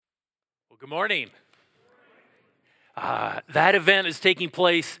Good morning. That event is taking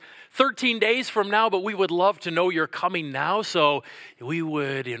place 13 days from now, but we would love to know you're coming now, so we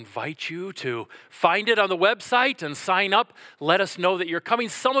would invite you to find it on the website and sign up. Let us know that you're coming.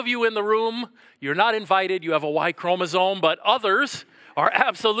 Some of you in the room, you're not invited, you have a Y chromosome, but others are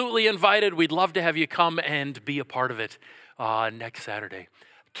absolutely invited. We'd love to have you come and be a part of it next Saturday.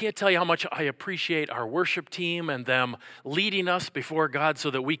 Can't tell you how much I appreciate our worship team and them leading us before God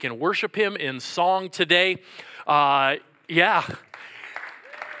so that we can worship Him in song today. And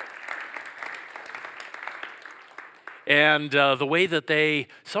the way that they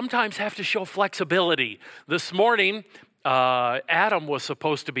sometimes have to show flexibility. This morning, Adam was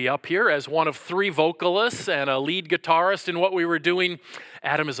supposed to be up here as one of three vocalists and a lead guitarist in what we were doing.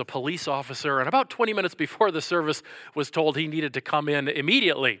 Adam is a police officer, and about 20 minutes before the service was told he needed to come in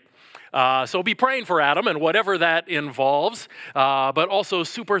immediately. So be praying for Adam and whatever that involves, but also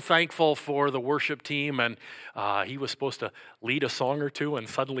super thankful for the worship team. And he was supposed to lead a song or two, and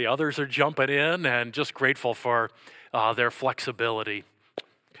suddenly others are jumping in, and just grateful for their flexibility.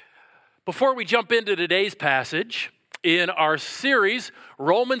 Before we jump into today's passage, in our series,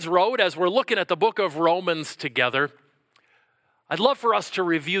 Romans Road, as we're looking at the book of Romans together, I'd love for us to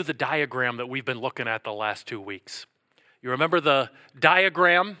review the diagram that we've been looking at the last 2 weeks. You remember the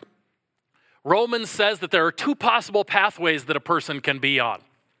diagram? Romans says that there are two possible pathways that a person can be on.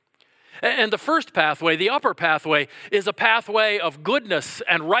 And the first pathway, the upper pathway, is a pathway of goodness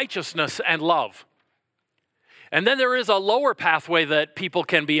and righteousness and love. And then there is a lower pathway that people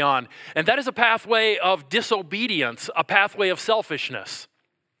can be on, and that is a pathway of disobedience, a pathway of selfishness.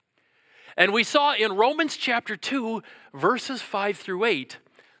 And we saw in Romans chapter 2, verses 5 through 8,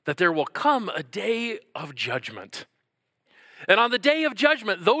 that there will come a day of judgment. And on the day of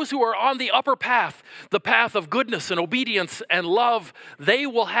judgment, those who are on the upper path, the path of goodness and obedience and love, they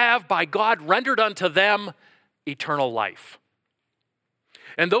will have by God rendered unto them eternal life.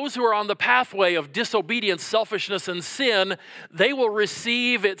 And those who are on the pathway of disobedience, selfishness, and sin, they will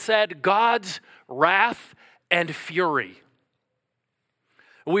receive, it said, God's wrath and fury.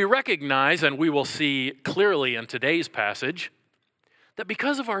 We recognize, and we will see clearly in today's passage, that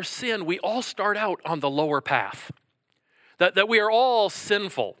because of our sin, we all start out on the lower path. That we are all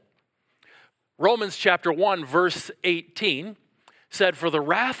sinful. Romans chapter 1, verse 18 said, "For the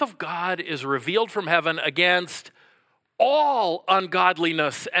wrath of God is revealed from heaven against all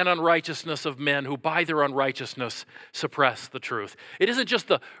ungodliness and unrighteousness of men who by their unrighteousness suppress the truth." It isn't just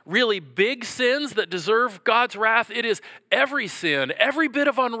the really big sins that deserve God's wrath. It is every sin, every bit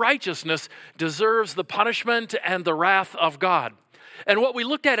of unrighteousness deserves the punishment and the wrath of God. And what we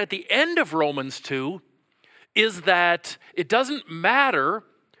looked at the end of Romans 2 is that it doesn't matter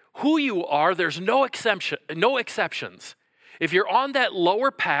who you are, there's no exceptions. If you're on that lower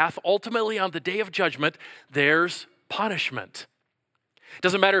path, ultimately on the day of judgment, there's punishment. It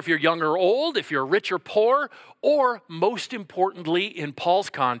doesn't matter if you're young or old, if you're rich or poor, or most importantly, in Paul's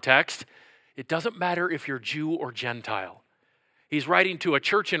context, it doesn't matter if you're Jew or Gentile. He's writing to a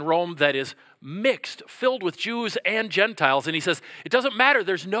church in Rome that is mixed, filled with Jews and Gentiles, and he says, it doesn't matter,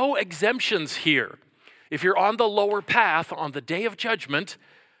 there's no exemptions here. If you're on the lower path on the day of judgment,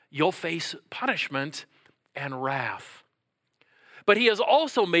 you'll face punishment and wrath. But he has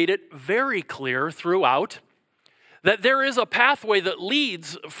also made it very clear throughout that there is a pathway that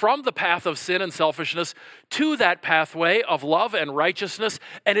leads from the path of sin and selfishness to that pathway of love and righteousness,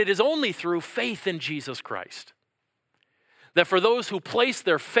 and it is only through faith in Jesus Christ. That for those who place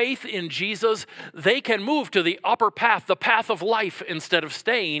their faith in Jesus, they can move to the upper path, the path of life, instead of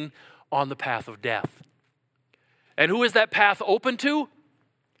staying on the path of death. And who is that path open to?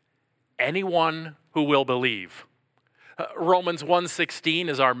 Anyone who will believe. Romans 1:16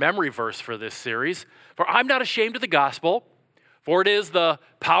 is our memory verse for this series. "For I'm not ashamed of the gospel, for it is the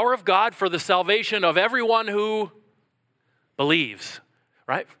power of God for the salvation of everyone who believes."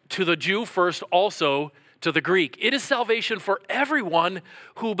 Right? To the Jew first, also to the Greek. It is salvation for everyone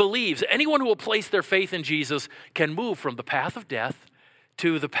who believes. Anyone who will place their faith in Jesus can move from the path of death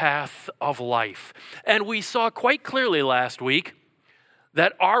to the path of life. And we saw quite clearly last week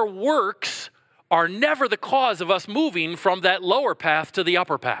that our works are never the cause of us moving from that lower path to the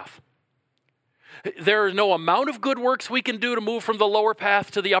upper path. There is no amount of good works we can do to move from the lower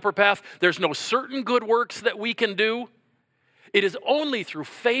path to the upper path. There's no certain good works that we can do. It is only through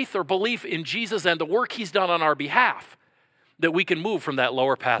faith or belief in Jesus and the work He's done on our behalf that we can move from that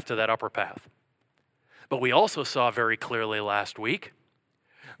lower path to that upper path. But we also saw very clearly last week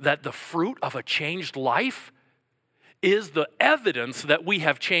that the fruit of a changed life is the evidence that we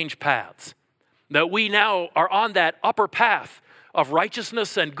have changed paths. That we now are on that upper path of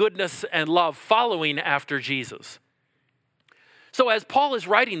righteousness and goodness and love, following after Jesus. So as Paul is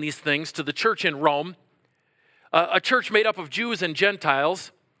writing these things to the church in Rome, a church made up of Jews and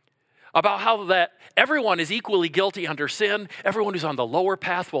Gentiles, about how that everyone is equally guilty under sin, everyone who's on the lower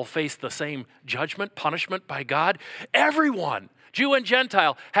path will face the same judgment, punishment by God. Everyone, Jew and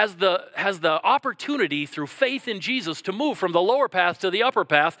Gentile, has the opportunity through faith in Jesus to move from the lower path to the upper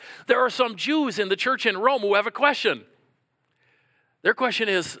path. There are some Jews in the church in Rome who have a question. Their question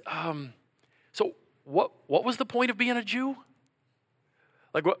is, so what was the point of being a Jew?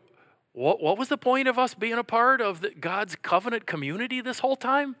 Like what was the point of us being a part of God's covenant community this whole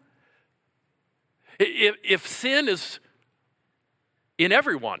time? If sin is in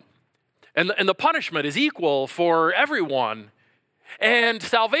everyone, and the punishment is equal for everyone, and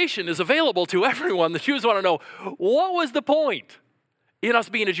salvation is available to everyone, the Jews want to know, what was the point in us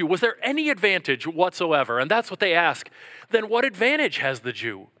being a Jew? Was there any advantage whatsoever? And that's what they ask. Then what advantage has the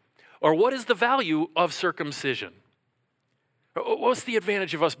Jew? Or what is the value of circumcision? What's the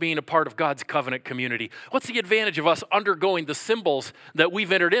advantage of us being a part of God's covenant community? What's the advantage of us undergoing the symbols that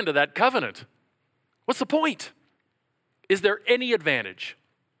we've entered into that covenant? What's the point? Is there any advantage?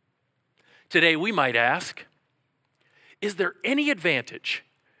 Today we might ask, is there any advantage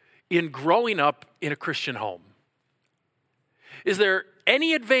in growing up in a Christian home? Is there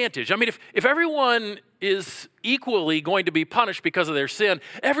any advantage? I mean, if everyone is equally going to be punished because of their sin,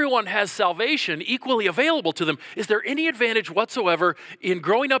 everyone has salvation equally available to them. Is there any advantage whatsoever in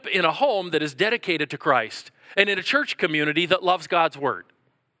growing up in a home that is dedicated to Christ and in a church community that loves God's word?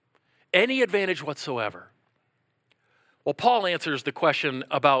 Any advantage whatsoever? Well, Paul answers the question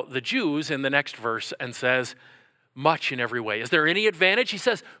about the Jews in the next verse and says, much in every way. Is there any advantage? He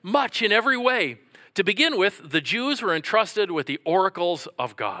says, much in every way. To begin with, the Jews were entrusted with the oracles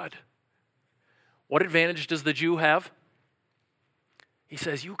of God. What advantage does the Jew have? He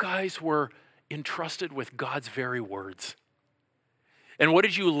says, you guys were entrusted with God's very words. And what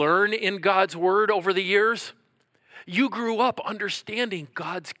did you learn in God's word over the years? You grew up understanding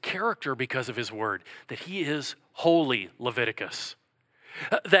God's character because of his word, that he is holy, Leviticus,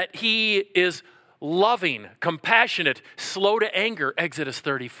 that he is loving, compassionate, slow to anger, Exodus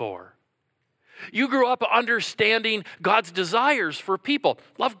 34. You grew up understanding God's desires for people.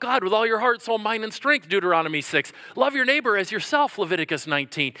 Love God with all your heart, soul, mind, and strength, Deuteronomy 6. Love your neighbor as yourself, Leviticus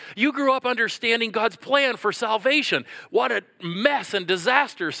 19. You grew up understanding God's plan for salvation. What a mess and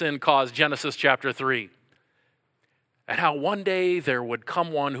disaster sin caused, Genesis chapter 3. And how one day there would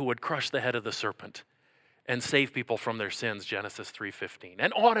come one who would crush the head of the serpent and save people from their sins, Genesis 3:15.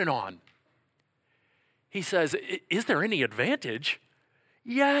 And on and on. He says, is there any advantage?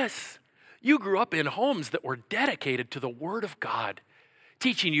 Yes. You grew up in homes that were dedicated to the Word of God,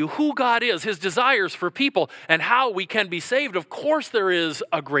 teaching you who God is, his desires for people, and how we can be saved. Of course there is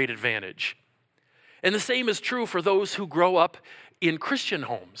a great advantage. And the same is true for those who grow up in Christian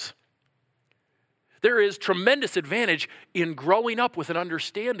homes. There is tremendous advantage in growing up with an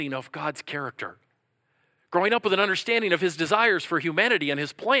understanding of God's character, growing up with an understanding of his desires for humanity and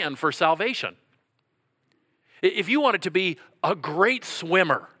his plan for salvation. If you wanted to be a great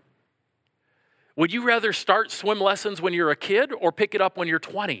swimmer, would you rather start swim lessons when you're a kid or pick it up when you're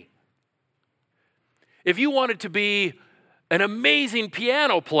 20? If you wanted to be an amazing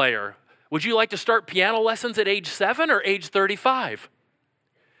piano player, would you like to start piano lessons at age 7 or age 35?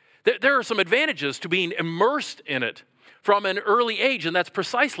 There are some advantages to being immersed in it from an early age, and that's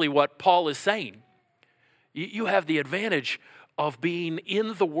precisely what Paul is saying. You have the advantage of being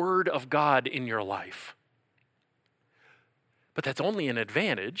in the Word of God in your life. But that's only an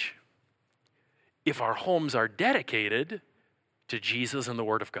advantage if our homes are dedicated to Jesus and the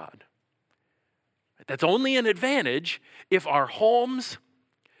Word of God. That's only an advantage if our homes,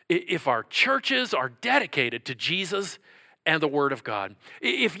 if our churches are dedicated to Jesus and the Word of God.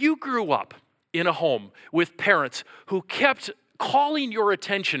 If you grew up in a home with parents who kept calling your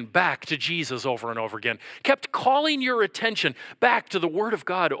attention back to Jesus over and over again, kept calling your attention back to the Word of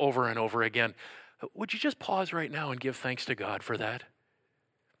God over and over again, would you just pause right now and give thanks to God for that?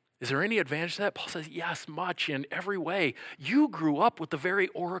 Is there any advantage to that? Paul says, yes, much in every way. You grew up with the very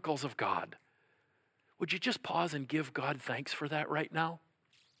oracles of God. Would you just pause and give God thanks for that right now?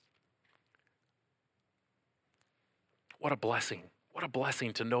 What a blessing. What a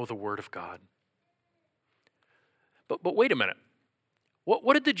blessing to know the Word of God. But wait a minute.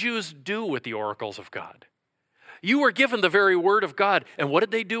 What did the Jews do with the oracles of God? You were given the very Word of God, and what did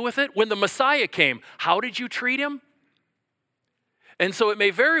they do with it? When the Messiah came, how did you treat him? And so it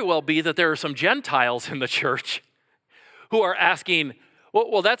may very well be that there are some Gentiles in the church who are asking,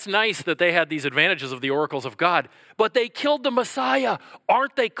 Well, that's nice that they had these advantages of the oracles of God, but they killed the Messiah.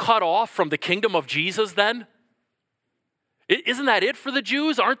 Aren't they cut off from the kingdom of Jesus then? Isn't that it for the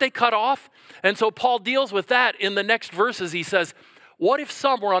Jews? Aren't they cut off? And so Paul deals with that in the next verses. He says, what if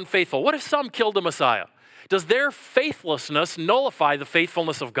some were unfaithful? What if some killed the Messiah? Does their faithlessness nullify the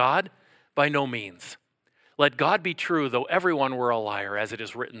faithfulness of God? By no means. Let God be true, though everyone were a liar, as it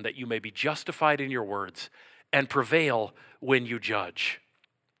is written, that you may be justified in your words and prevail when you judge.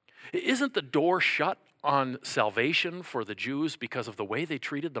 Isn't the door shut on salvation for the Jews because of the way they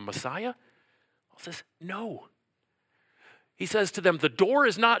treated the Messiah? Paul says, no. He says to them, the door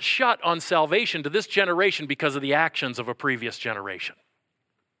is not shut on salvation to this generation because of the actions of a previous generation.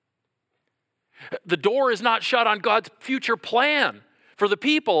 The door is not shut on God's future plan for the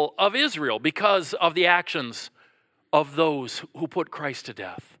people of Israel because of the actions of those who put Christ to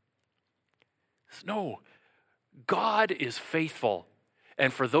death. No, God is faithful,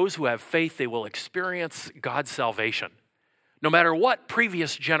 and for those who have faith, they will experience God's salvation, no matter what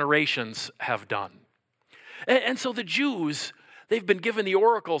previous generations have done. And so the Jews, they've been given the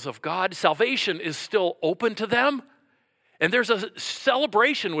oracles of God. Salvation is still open to them, and there's a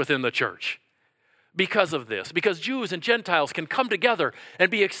celebration within the church because of this, because Jews and Gentiles can come together and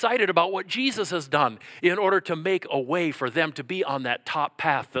be excited about what Jesus has done in order to make a way for them to be on that top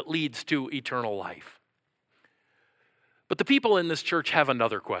path that leads to eternal life. But the people in this church have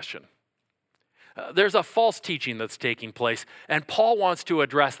another question. There's a false teaching that's taking place, and Paul wants to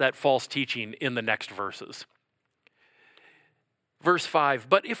address that false teaching in the next verses. Verse 5,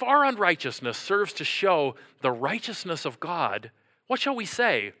 but if our unrighteousness serves to show the righteousness of God, what shall we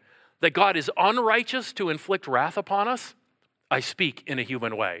say? That God is unrighteous to inflict wrath upon us? I speak in a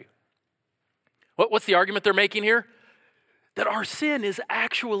human way. What's the argument they're making here? That our sin is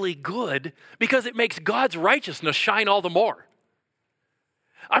actually good because it makes God's righteousness shine all the more.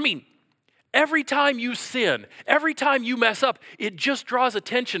 I mean, every time you sin, every time you mess up, it just draws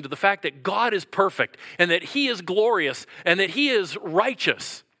attention to the fact that God is perfect and that he is glorious and that he is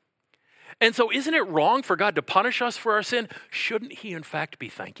righteous. And so isn't it wrong for God to punish us for our sin? Shouldn't he in fact be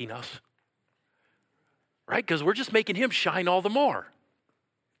thanking us? Right? Because we're just making him shine all the more.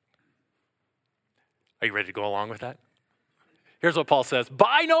 Are you ready to go along with that? Here's what Paul says,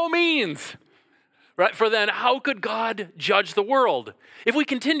 by no means. Right? For then, how could God judge the world? If we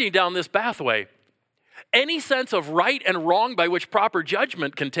continue down this pathway, any sense of right and wrong by which proper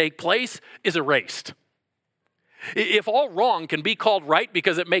judgment can take place is erased. If all wrong can be called right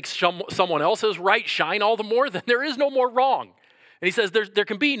because it makes someone else's right shine all the more, then there is no more wrong. And he says there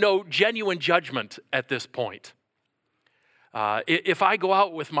can be no genuine judgment at this point. If I go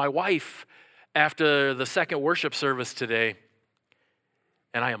out with my wife after the second worship service today,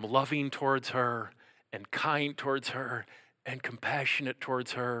 and I am loving towards her and kind towards her and compassionate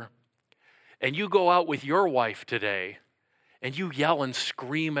towards her, and you go out with your wife today and you yell and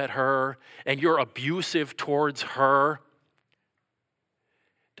scream at her and you're abusive towards her,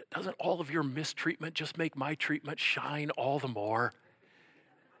 doesn't all of your mistreatment just make my treatment shine all the more?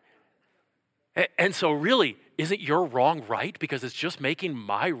 And so really, isn't your wrong right because it's just making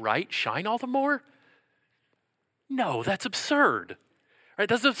my right shine all the more? No, that's absurd. Right?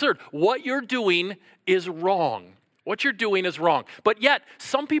 That's absurd. What you're doing is wrong. What you're doing is wrong. But yet,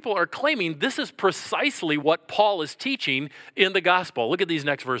 some people are claiming this is precisely what Paul is teaching in the gospel. Look at these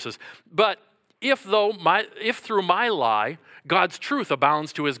next verses. But if through my lie, God's truth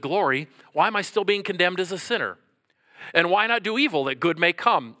abounds to his glory, why am I still being condemned as a sinner? And why not do evil that good may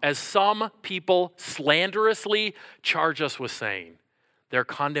come? As some people slanderously charge us with saying, their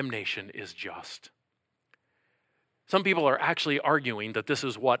condemnation is just. Some people are actually arguing that this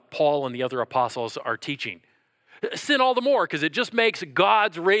is what Paul and the other apostles are teaching. Sin all the more because it just makes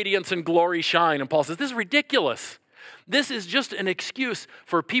God's radiance and glory shine. And Paul says, this is ridiculous. This is just an excuse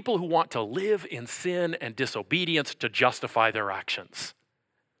for people who want to live in sin and disobedience to justify their actions.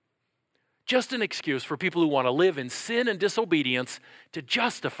 Just an excuse for people who want to live in sin and disobedience to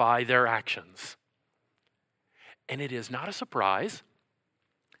justify their actions. And it is not a surprise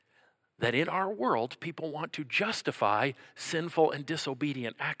that in our world, people want to justify sinful and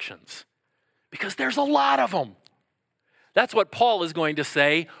disobedient actions because there's a lot of them. That's what Paul is going to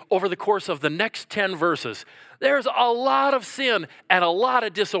say over the course of the next 10 verses. There's a lot of sin and a lot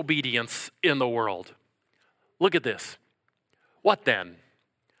of disobedience in the world. Look at this. What then?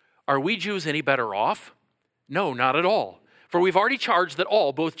 Are we Jews any better off? No, not at all. For we've already charged that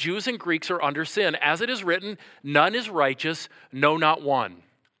all, both Jews and Greeks, are under sin. As it is written, none is righteous, no, not one.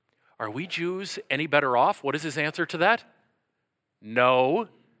 Are we Jews any better off? What is his answer to that? No,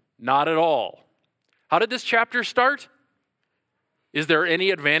 not at all. How did this chapter start? Is there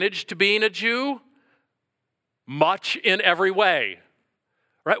any advantage to being a Jew? Much in every way.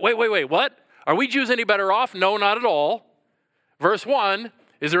 Right? Wait, what? Are we Jews any better off? No, not at all. Verse 1,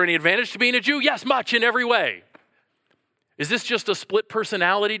 is there any advantage to being a Jew? Yes, much in every way. Is this just a split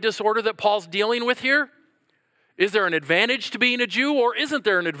personality disorder that Paul's dealing with here? Is there an advantage to being a Jew, or isn't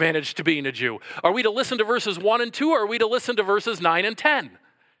there an advantage to being a Jew? Are we to listen to verses 1 and 2, or are we to listen to verses 9 and 10?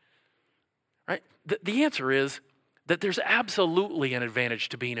 Right? The answer is that there's absolutely an advantage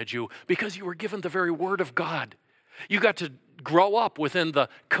to being a Jew because you were given the very word of God. You got to grow up within the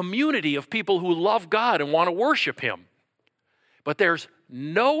community of people who love God and want to worship him. But there's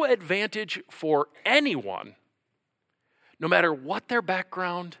no advantage for anyone, no matter what their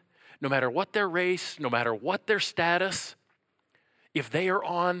background, no matter what their race, no matter what their status, if they are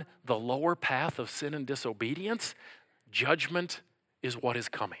on the lower path of sin and disobedience, judgment is what is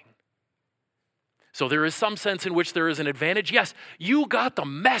coming. So there is some sense in which there is an advantage. Yes, you got the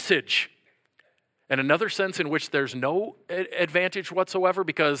message. And another sense in which there's no advantage whatsoever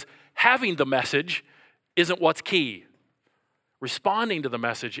because having the message isn't what's key. Responding to the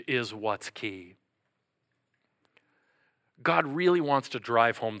message is what's key. God really wants to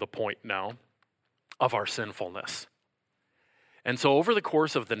drive home the point now of our sinfulness. And so over the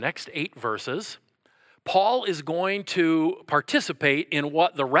course of the next 8 verses, Paul is going to participate in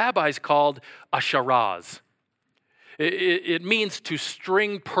what the rabbis called a sharaz. It means to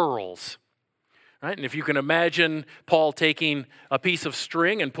string pearls. Right? And if you can imagine Paul taking a piece of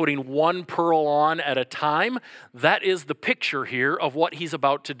string and putting one pearl on at a time, that is the picture here of what he's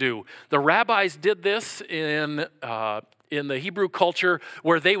about to do. The rabbis did this in the Hebrew culture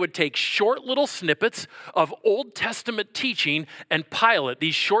where they would take short little snippets of Old Testament teaching and pile it,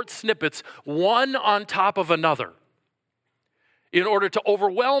 these short snippets, one on top of another, in order to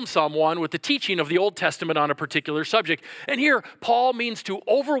overwhelm someone with the teaching of the Old Testament on a particular subject. And here, Paul means to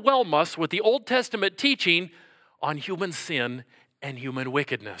overwhelm us with the Old Testament teaching on human sin and human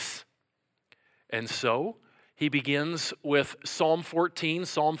wickedness. And so, he begins with Psalm 14,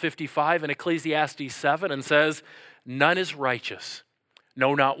 Psalm 55, and Ecclesiastes 7, and says, "None is righteous,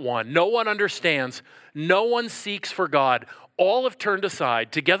 no, not one. No one understands. No one seeks for God. All have turned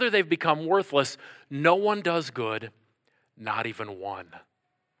aside. Together they've become worthless. No one does good, not even one."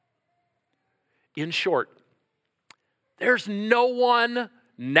 In short, there's no one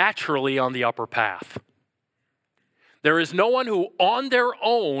naturally on the upper path. There is no one who on their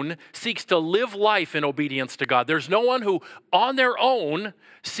own seeks to live life in obedience to God. There's no one who on their own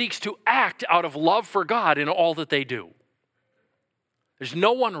seeks to act out of love for God in all that they do. There's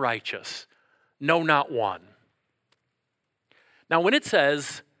no one righteous. No, not one. Now, when it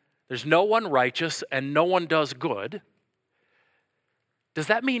says there's no one righteous and no one does good, does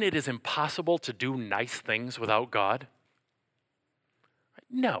that mean it is impossible to do nice things without God?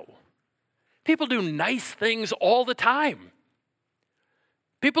 No. People do nice things all the time.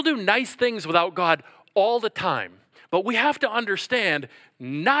 People do nice things without God all the time. But we have to understand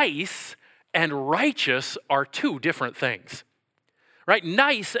nice and righteous are two different things. Right?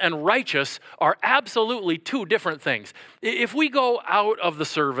 Nice and righteous are absolutely two different things. If we go out of the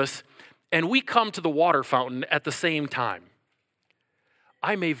service and we come to the water fountain at the same time,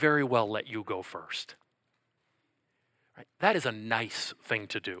 I may very well let you go first. Right? That is a nice thing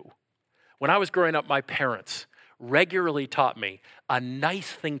to do. When I was growing up, my parents regularly taught me a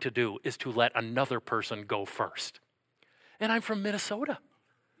nice thing to do is to let another person go first. And I'm from Minnesota.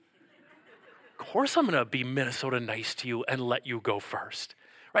 Of course I'm going to be Minnesota nice to you and let you go first.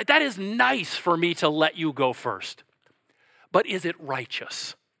 Right? That is nice for me to let you go first. But is it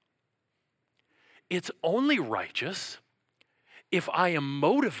righteous? It's only righteous if I am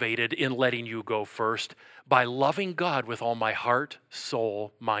motivated in letting you go first by loving God with all my heart,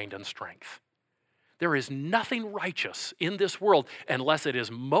 soul, mind, and strength. There is nothing righteous in this world unless it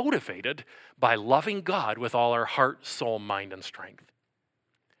is motivated by loving God with all our heart, soul, mind, and strength.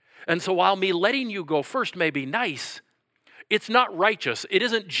 And so while me letting you go first may be nice, it's not righteous. It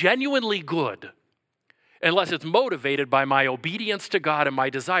isn't genuinely good unless it's motivated by my obedience to God and my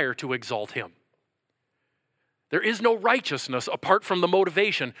desire to exalt Him. There is no righteousness apart from the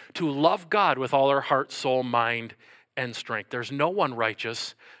motivation to love God with all our heart, soul, mind, and strength. There's no one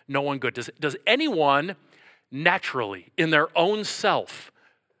righteous, no one good. Does anyone naturally, in their own self,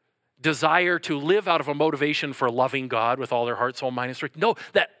 desire to live out of a motivation for loving God with all their heart, soul, mind, and strength? No,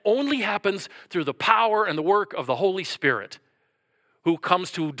 that only happens through the power and the work of the Holy Spirit, who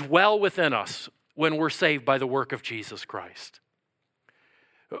comes to dwell within us when we're saved by the work of Jesus Christ.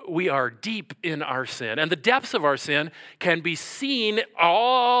 We are deep in our sin, and the depths of our sin can be seen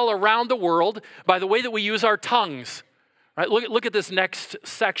all around the world by the way that we use our tongues, Right? Look at this next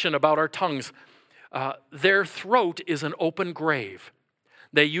section about our tongues. Their throat is an open grave.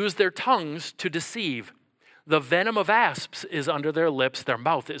 They use their tongues to deceive. The venom of asps is under their lips. Their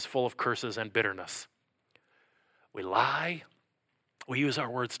mouth is full of curses and bitterness. We lie. We use our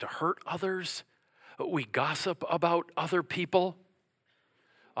words to hurt others. We gossip about other people.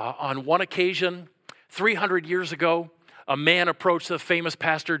 On one occasion, 300 years ago, a man approached the famous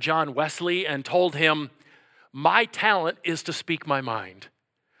pastor John Wesley and told him, "My talent is to speak my mind."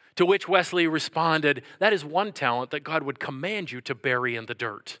 To which Wesley responded, "That is one talent that God would command you to bury in the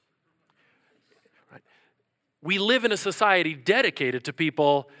dirt." Right? We live in a society dedicated to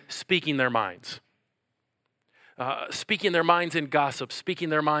people speaking their minds. Speaking their minds in gossip, speaking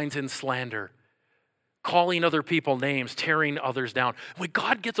their minds in slander, calling other people names, tearing others down. When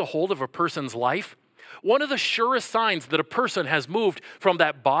God gets a hold of a person's life, one of the surest signs that a person has moved from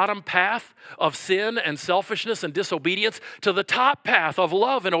that bottom path of sin and selfishness and disobedience to the top path of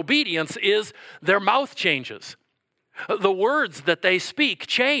love and obedience is their mouth changes. The words that they speak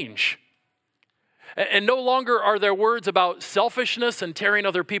change. And no longer are their words about selfishness and tearing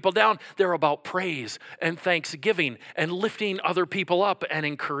other people down. They're about praise and thanksgiving and lifting other people up and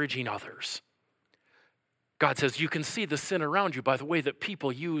encouraging others. God says you can see the sin around you by the way that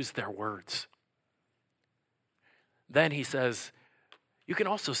people use their words. Then he says, you can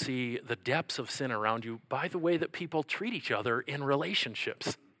also see the depths of sin around you by the way that people treat each other in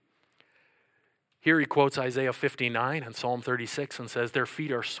relationships. Here he quotes Isaiah 59 and Psalm 36 and says, their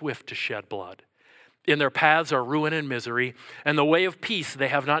feet are swift to shed blood. In their paths are ruin and misery, and the way of peace they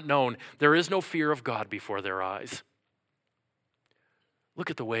have not known. There is no fear of God before their eyes. Look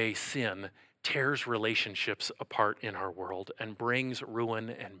at the way sin tears relationships apart in our world and brings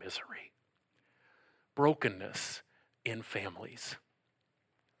ruin and misery. Brokenness in families,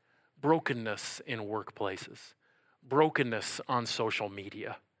 brokenness in workplaces, brokenness on social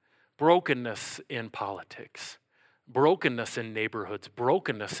media, brokenness in politics, brokenness in neighborhoods,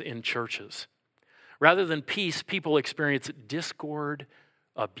 brokenness in churches. Rather than peace, people experience discord,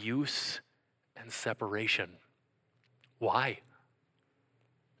 abuse, and separation. Why?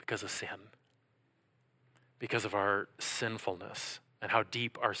 Because of sin. Because of our sinfulness and how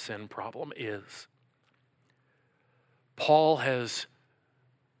deep our sin problem is. Paul has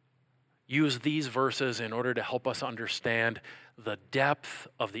used these verses in order to help us understand the depth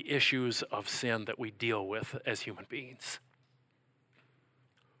of the issues of sin that we deal with as human beings.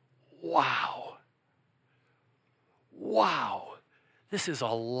 Wow. This is a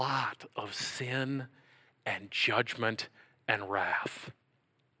lot of sin and judgment and wrath.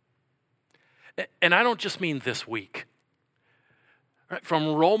 And I don't just mean this week. Right?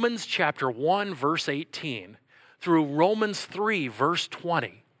 From Romans chapter 1, verse 18, through Romans 3, verse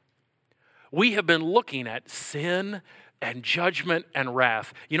 20, we have been looking at sin and judgment and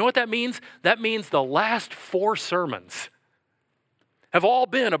wrath. You know what that means? That means the last 4 sermons have all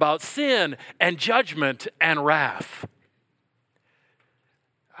been about sin and judgment and wrath.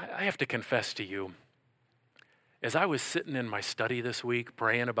 I have to confess to you, as I was sitting in my study this week,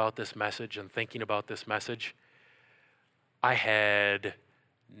 praying about this message and thinking about this message, I had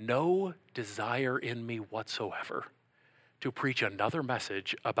no desire in me whatsoever to preach another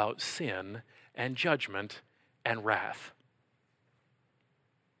message about sin and judgment and wrath.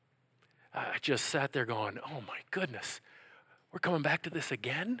 I just sat there going, oh my goodness, we're coming back to this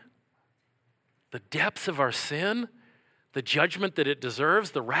again? The depths of our sin, the judgment that it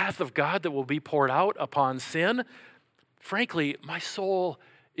deserves, the wrath of God that will be poured out upon sin. Frankly, my soul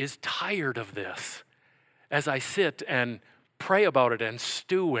is tired of this as I sit and pray about it and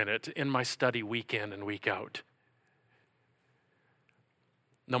stew in it in my study week in and week out.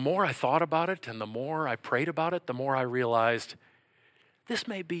 The more I thought about it and the more I prayed about it, the more I realized this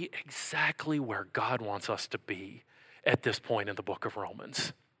may be exactly where God wants us to be at this point in the book of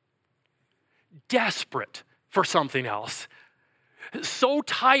Romans. Desperate for something else. So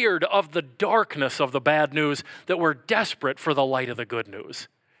tired of the darkness of the bad news that we're desperate for the light of the good news.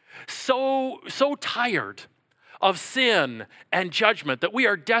 So tired of sin and judgment that we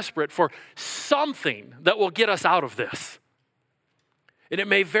are desperate for something that will get us out of this. And it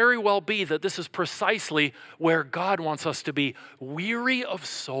may very well be that this is precisely where God wants us to be, weary of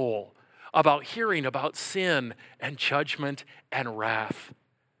soul about hearing about sin and judgment and wrath,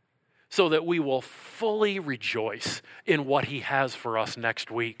 so that we will fully rejoice in what he has for us next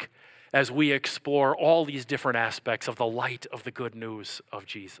week as we explore all these different aspects of the light of the good news of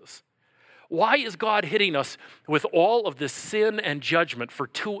Jesus. Why is God hitting us with all of this sin and judgment for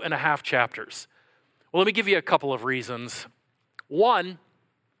 2.5 chapters? Well, let me give you a couple of reasons. One,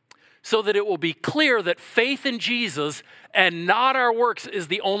 so that it will be clear that faith in Jesus and not our works is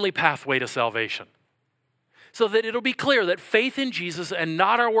the only pathway to salvation. So that it'll be clear that faith in Jesus and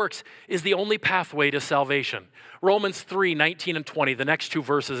not our works is the only pathway to salvation. Romans 3:19 and 20, the next two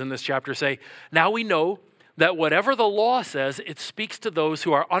verses in this chapter say, "Now we know that whatever the law says, it speaks to those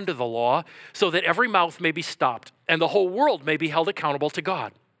who are under the law, so that every mouth may be stopped, and the whole world may be held accountable to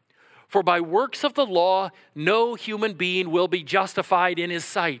God. For by works of the law, no human being will be justified in his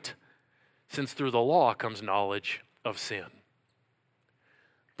sight, since through the law comes knowledge of sin."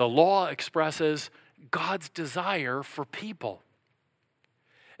 The law expresses God's desire for people.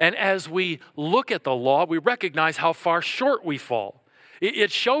 And as we look at the law, we recognize how far short we fall.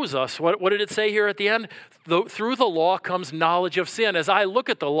 It shows us, what did it say here at the end? Through the law comes knowledge of sin. As I look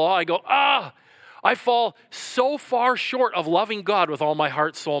at the law, I go, I fall so far short of loving God with all my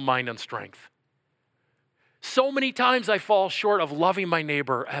heart, soul, mind, and strength. So many times I fall short of loving my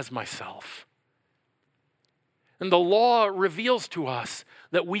neighbor as myself. And the law reveals to us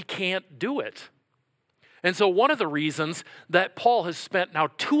that we can't do it. And so one of the reasons that Paul has spent now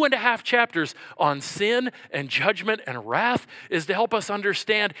 2.5 chapters on sin and judgment and wrath is to help us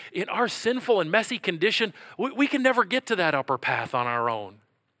understand in our sinful and messy condition, we can never get to that upper path on our own.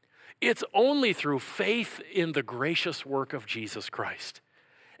 It's only through faith in the gracious work of Jesus Christ.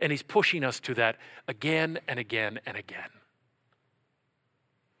 And he's pushing us to that again and again and again.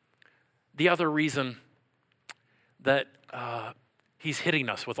 The other reason that he's hitting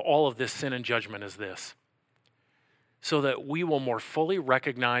us with all of this sin and judgment is this: so that we will more fully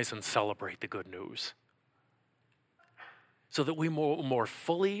recognize and celebrate the good news. So that we will more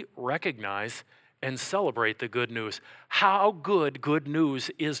fully recognize and celebrate the good news. How good news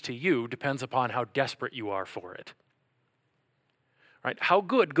is to you depends upon how desperate you are for it. Right? How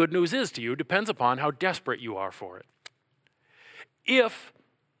good news is to you depends upon how desperate you are for it. If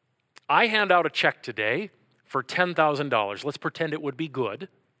I hand out a check today for $10,000, let's pretend it would be good,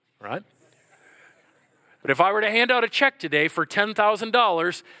 right? But if I were to hand out a check today for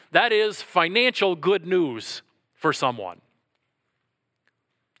 $10,000, that is financial good news for someone.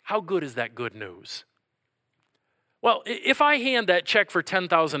 How good is that good news? Well, if I hand that check for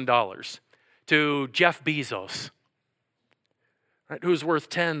 $10,000 to Jeff Bezos, right, who's worth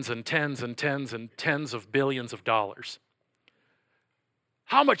tens and tens and tens and tens of billions of dollars,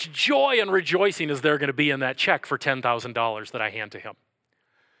 how much joy and rejoicing is there going to be in that check for $10,000 that I hand to him?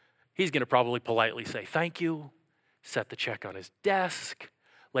 He's going to probably politely say thank you, set the check on his desk.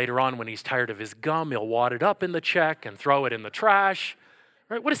 Later on, when he's tired of his gum, he'll wad it up in the check and throw it in the trash.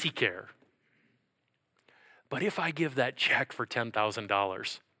 Right? What does he care? But if I give that check for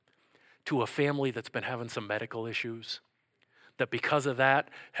 $10,000 to a family that's been having some medical issues, that because of that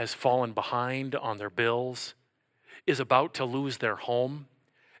has fallen behind on their bills, is about to lose their home,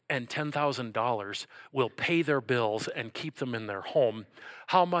 and $10,000 will pay their bills and keep them in their home,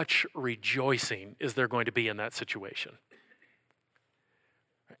 how much rejoicing is there going to be in that situation?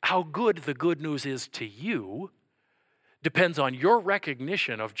 How good the good news is to you depends on your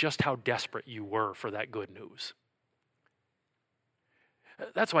recognition of just how desperate you were for that good news.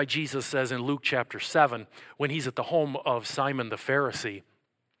 That's why Jesus says in Luke chapter 7, when he's at the home of Simon the Pharisee,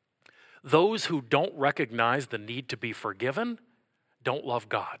 those who don't recognize the need to be forgiven don't love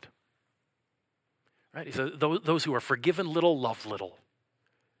God. Right? He says, those who are forgiven little love little.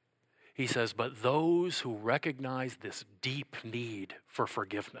 He says, but those who recognize this deep need for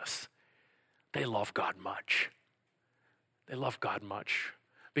forgiveness, they love God much. They love God much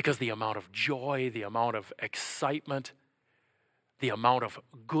because the amount of joy, the amount of excitement, the amount of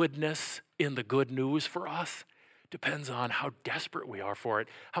goodness in the good news for us depends on how desperate we are for it,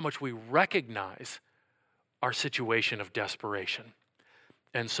 how much we recognize our situation of desperation.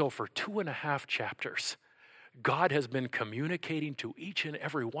 And so for 2.5 chapters, God has been communicating to each and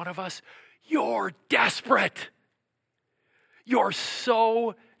every one of us, you're desperate. You're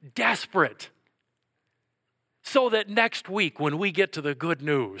so desperate. So that next week when we get to the good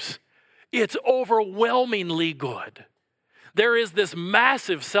news, it's overwhelmingly good. There is this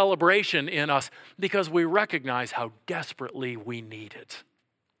massive celebration in us because we recognize how desperately we need it.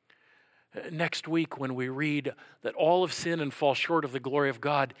 Next week when we read that all have sinned and fall short of the glory of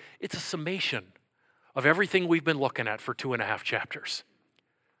God, it's a summation of everything we've been looking at for 2.5 chapters.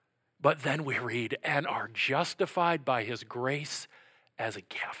 But then we read, and are justified by his grace as a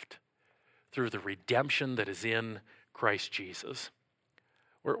gift through the redemption that is in Christ Jesus.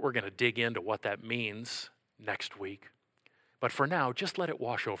 We're going to dig into what that means next week. But for now, just let it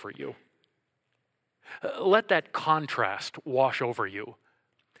wash over you. Let that contrast wash over you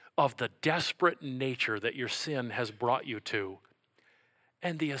of the desperate nature that your sin has brought you to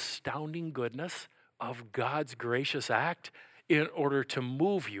and the astounding goodness of God's gracious act in order to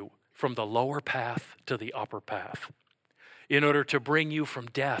move you from the lower path to the upper path, in order to bring you from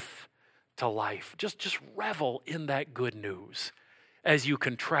death to life. Just revel in that good news as you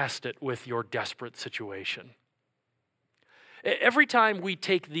contrast it with your desperate situation. Every time we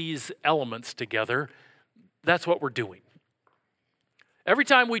take these elements together, that's what we're doing. Every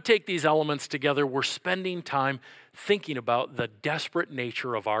time we take these elements together, we're spending time thinking about the desperate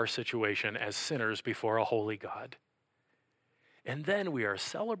nature of our situation as sinners before a holy God. And then we are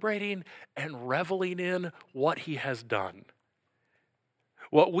celebrating and reveling in what he has done.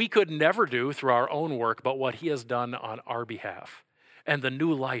 What we could never do through our own work, but what he has done on our behalf, and the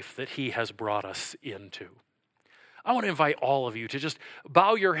new life that he has brought us into. I want to invite all of you to just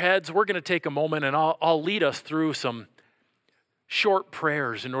bow your heads. We're going to take a moment, and I'll lead us through some short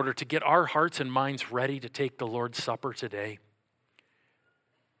prayers in order to get our hearts and minds ready to take the Lord's Supper today.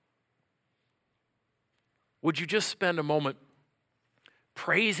 Would you just spend a moment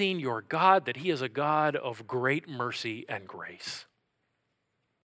praising your God, that he is a God of great mercy and grace?